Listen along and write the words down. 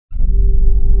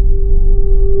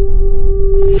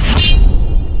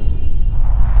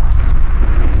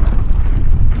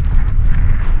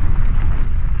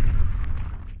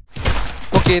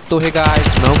Okay तो है guys,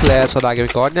 मैं हूं क्लैश और आगे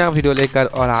एक और नया वीडियो लेकर।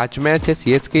 और आज मैच है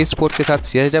CSK स्पोर्ट के साथ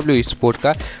CSW स्पोर्ट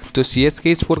का। तो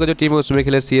CSK स्पोर्ट का जो टीम है उसमें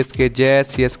खेले CSK जय,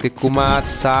 CSK कुमार,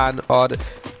 शान और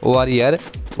वॉरियर।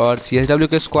 और CSW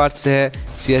के स्क्वाड से है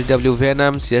CSW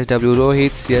venom, CSW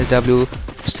Rohit, CSW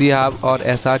SIHAB और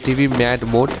SRTV मैड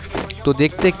मोड। तो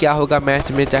देखते क्या होगा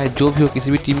मैच में, चाहे जो भी हो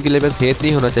किसी भी टीम के लिए बस हेट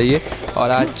नहीं होना चाहिए।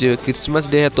 और आज क्रिसमस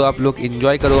डे है तो आप लोग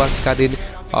एंजॉय करो आज का दिन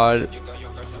और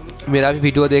मेरा भी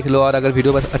वीडियो देख लो। और अगर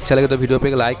वीडियो बस अच्छा लगे तो वीडियो पे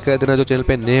एक लाइक कर देना, जो चैनल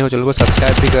पे नए हो चैनल को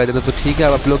सब्सक्राइब भी कर देना। तो ठीक है,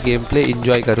 अब आप लोग गेम प्ले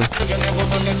एंजॉय करो।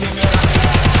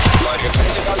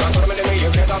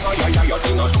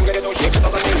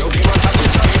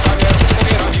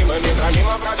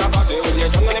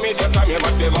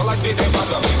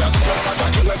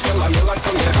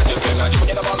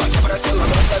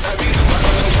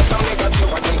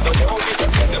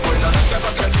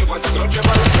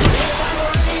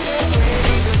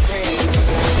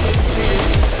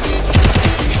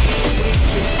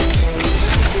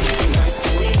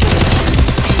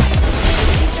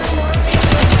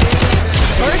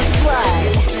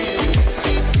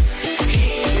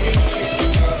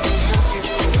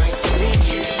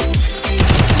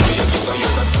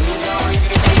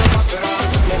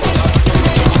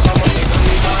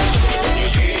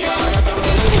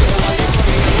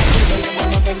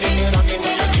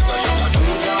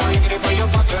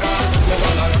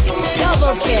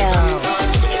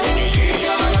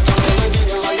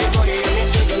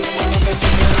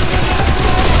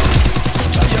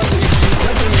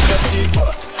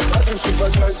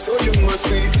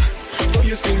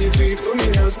 Если не ты, кто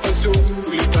меня спасет?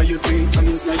 Улетает ты, а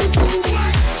не знаю кто.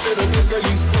 Все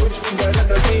разыгрались прочь, не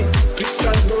горят огни.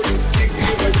 Представь роли, ты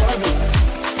кривой падал.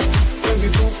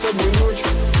 Проведу с тобой ночь.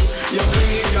 Я в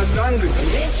крыле Кассандры.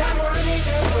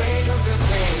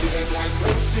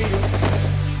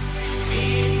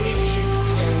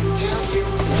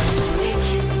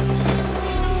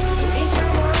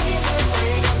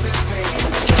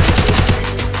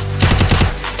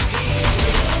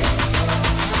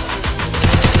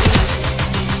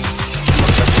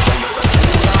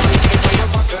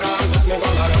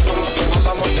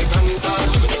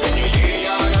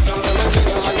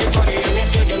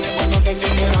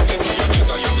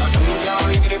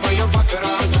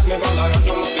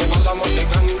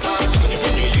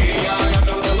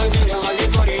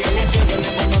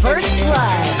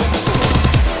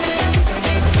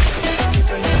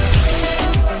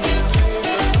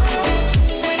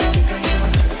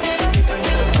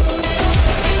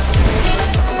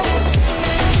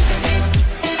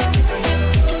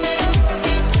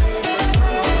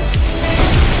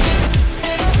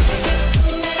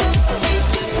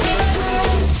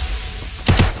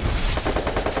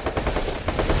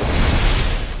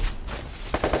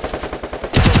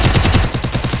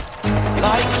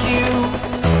 Like you,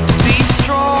 be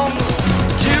strong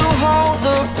to hold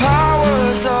the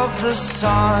powers of the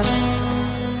sun.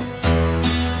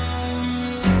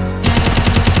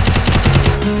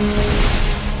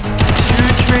 To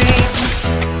dream,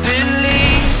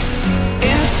 believe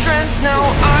in strength. Now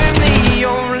I'm the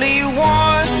only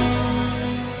one,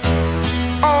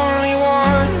 only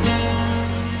one.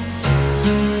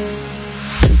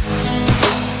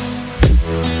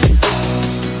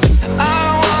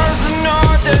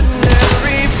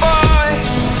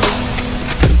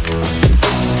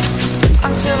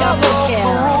 Until I broke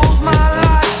the rules, my life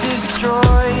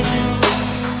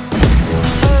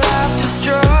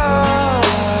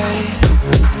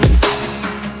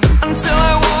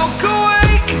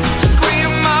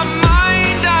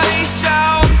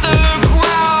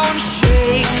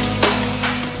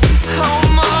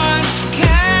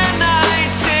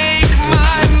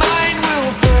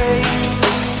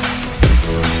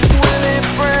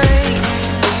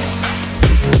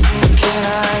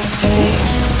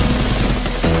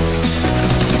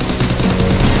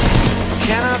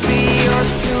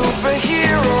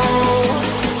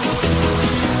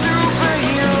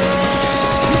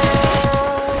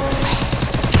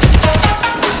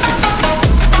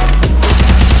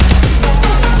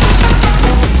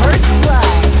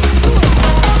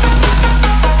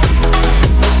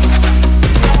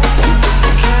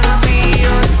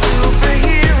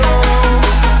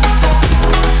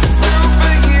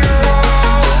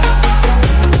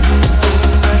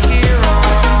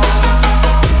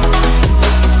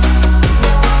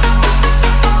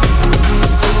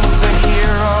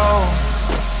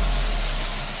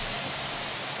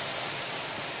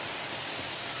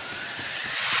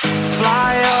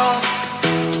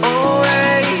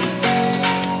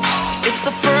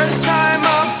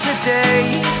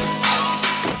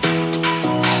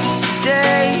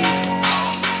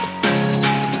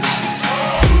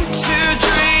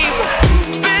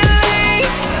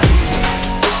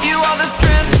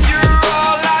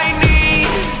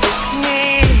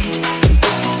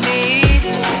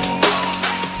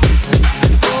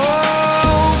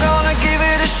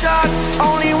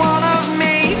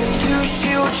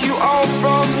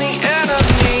from the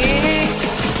enemy.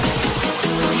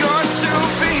 You're a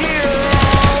superhero.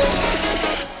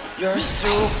 You're a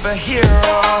superhero.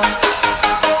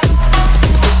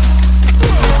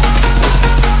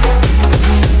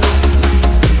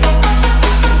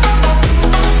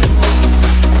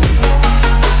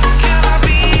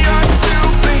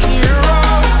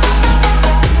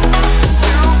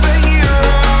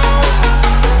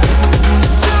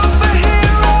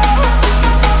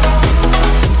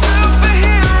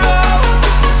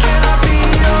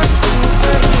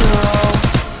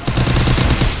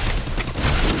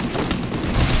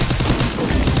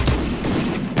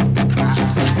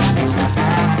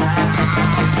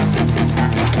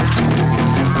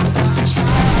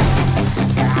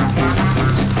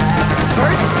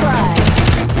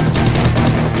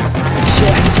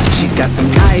 Got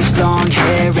some nice long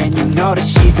hair and you know that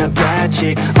she's a bad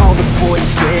chick. All the boys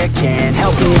stare, can't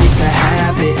help it, it's a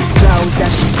habit. Clothes that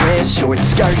she wears, short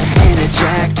skirt and a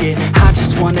jacket. I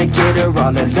just wanna get her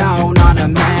all alone on a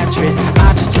mattress.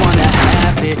 I just wanna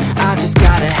have it, I just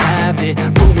gotta have it.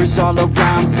 Rumors all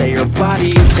around say her body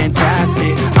is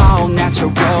fantastic. All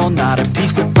natural, not a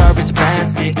piece of fur is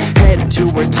plastic. Head to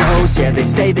her toes, yeah, they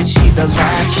say that she's a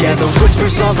latch. Yeah, the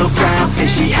whispers all around say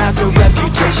she has a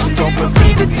reputation. Don't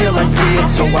believe it till I see it,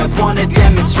 so I want a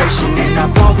demonstration. And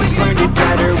I've always learned it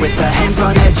better with a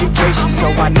hands-on education. So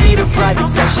I need a private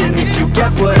session if you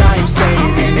get what I am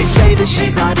saying. And they say that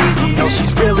she's not easy, no,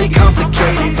 she's really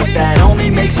complicated. But that only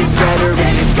makes it better,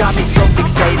 and it's got me so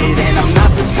fixated. And I'm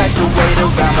not the type to wait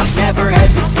around, I've never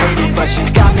hesitated. But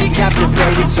she's got me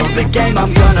captivated, so the game,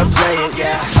 I'm gonna play it,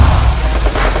 yeah.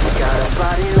 Got a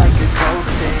body like a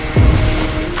cocaine.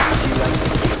 She likes to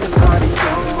keep the party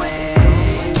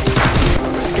going.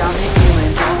 Got me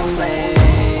feeling lonely.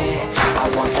 I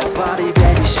want that body,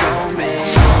 baby, show me.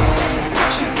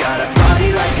 She's got a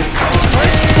body like a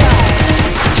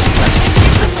cocaine. She likes to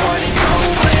keep the party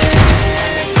going.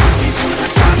 These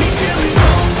rumors got me feeling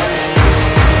lonely.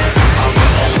 I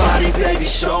want that body, baby,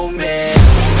 show me.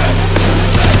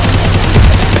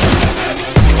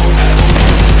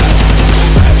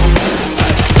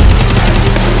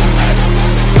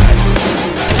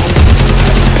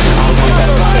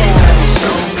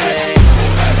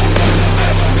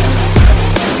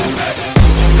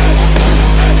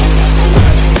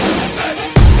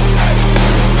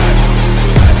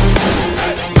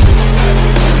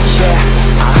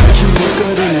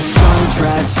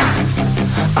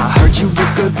 I heard you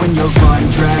look good when you're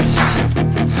undressed.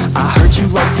 I heard you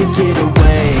like to get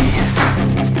away.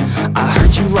 I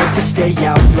heard you like to stay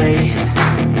out late.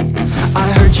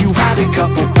 I heard you had a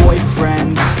couple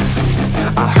boyfriends.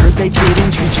 I heard they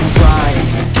didn't treat you right.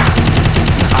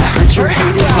 I heard you're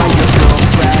hated by your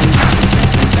girlfriends,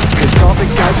 'cause all the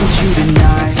guys want you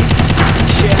tonight.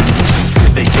 Yeah.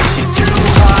 They say she's too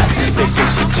hot, they say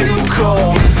she's too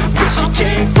cold. Where she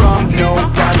came from,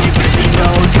 nobody really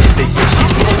knows. They say she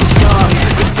looks young,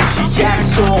 they say she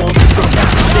acts old. From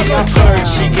everything I've heard,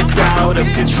 she gets out of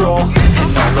control.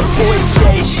 And all the boys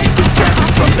say she was sent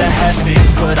from the heavens.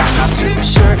 But I'm not too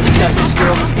sure that this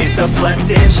girl is a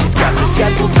blessing. She's got the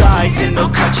devil's eyes and they'll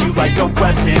cut you like a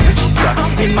weapon. She's stuck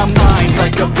in my mind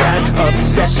like a bad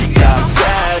obsession. Got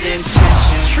bad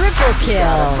intentions. Triple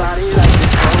kill.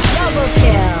 Double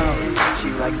kill. She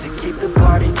likes to keep the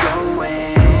party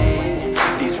going.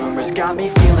 These rumors got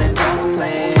me feeling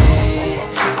lonely.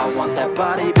 I want that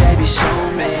body, baby, show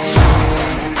me.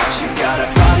 She's got a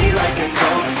body like a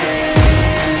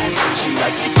cocaine. She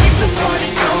likes to keep the party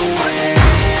going.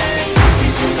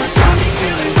 These rumors got me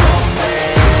feeling lonely.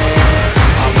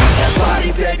 I want that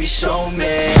body, baby, show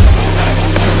me.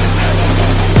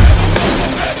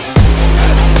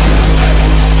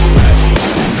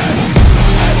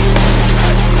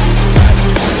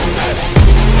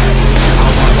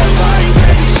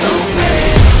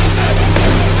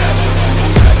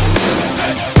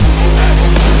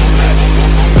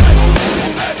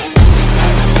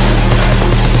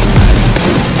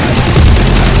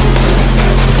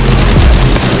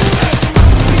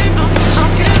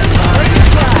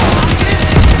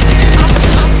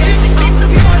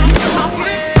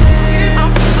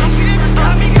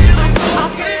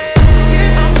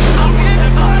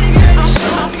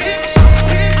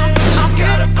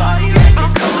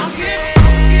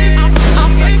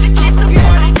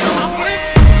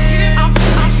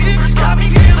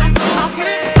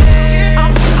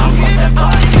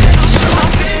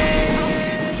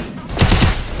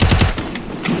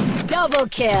 Double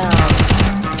kill.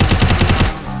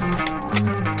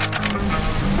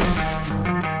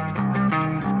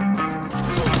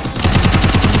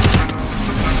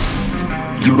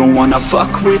 You don't wanna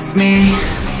fuck with me,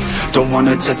 Don't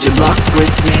wanna test your luck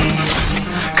with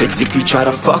me, cause if you try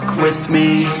to fuck with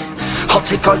me, I'll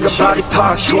take all your body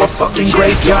parts to a fucking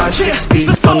graveyard 6 feet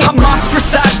under. I'm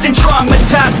ostracized and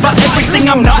traumatized by everything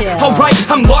I'm not. Alright,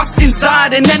 I'm lost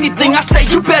inside, and anything I say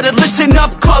you better listen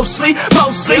up closely.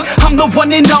 Mostly, I'm the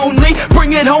one and only.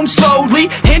 Bring it home slowly,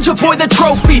 hand your boy the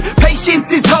trophy.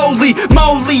 Patience is holy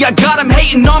moly. I got him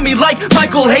hating on me like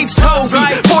Michael hates Toby.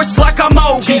 Force like I'm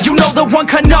Obi, you know the one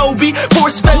Kenobi.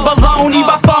 Force fed baloney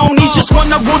by phonies, just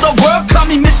wanna rule the world. Call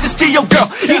me Mr. Steel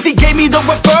Girl. Easy gave me the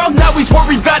referral, now he's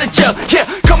worried about a jail. Yeah,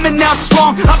 coming out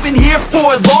strong, I've been here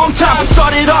for a long time.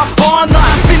 Started off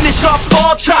online, finish off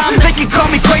all time. They can call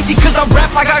me crazy cause I rap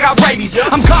like I got rabies.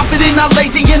 I'm confident, not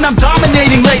lazy, and I'm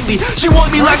dominating lately. She want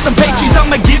me like some pastries,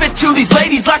 I'ma give it to these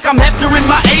ladies like I'm Hefner in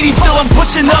my 80s. Still I'm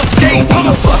pushing up daisies. Don't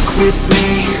wanna fuck with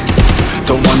me,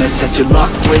 don't wanna test your luck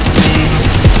with me,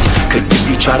 cause if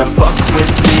you try to fuck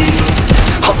with me,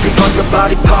 I'll take all your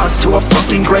body parts to a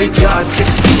fucking graveyard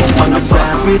 6 feet. Don't wanna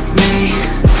fuck with me,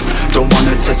 don't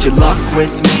wanna test your luck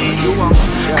with me,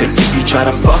 cause if you try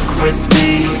to fuck with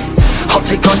me, I'll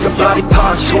take all your body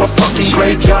parts to a fucking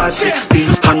graveyard 6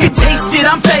 feet. I can taste it,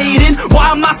 I'm fading,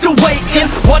 why am I still waiting?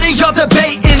 What are y'all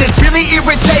debating? It's really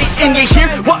irritating, you hear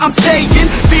what I'm saying?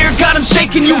 Fear got him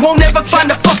shaking, you won't ever find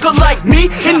a fucker like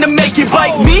me in the making.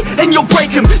 Bite me and you'll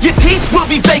break him, your teeth will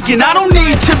be vacant. I don't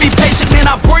need to be patient, man,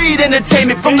 I breed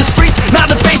entertainment from the streets, not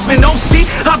the basement. Don't see,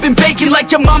 I've been baking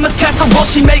like your mama's casserole,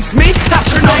 she makes me. I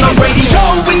turn on the radio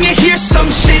when you hear some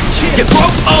shit, your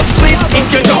throat all slit if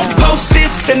you don't post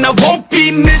this, and I won't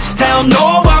be missed. Hell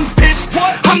no, I'm pissed,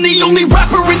 I'm the only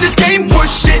rapper in this game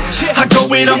worth shit. I go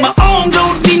it on my own,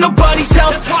 don't need nobody's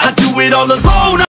help, I do it all alone.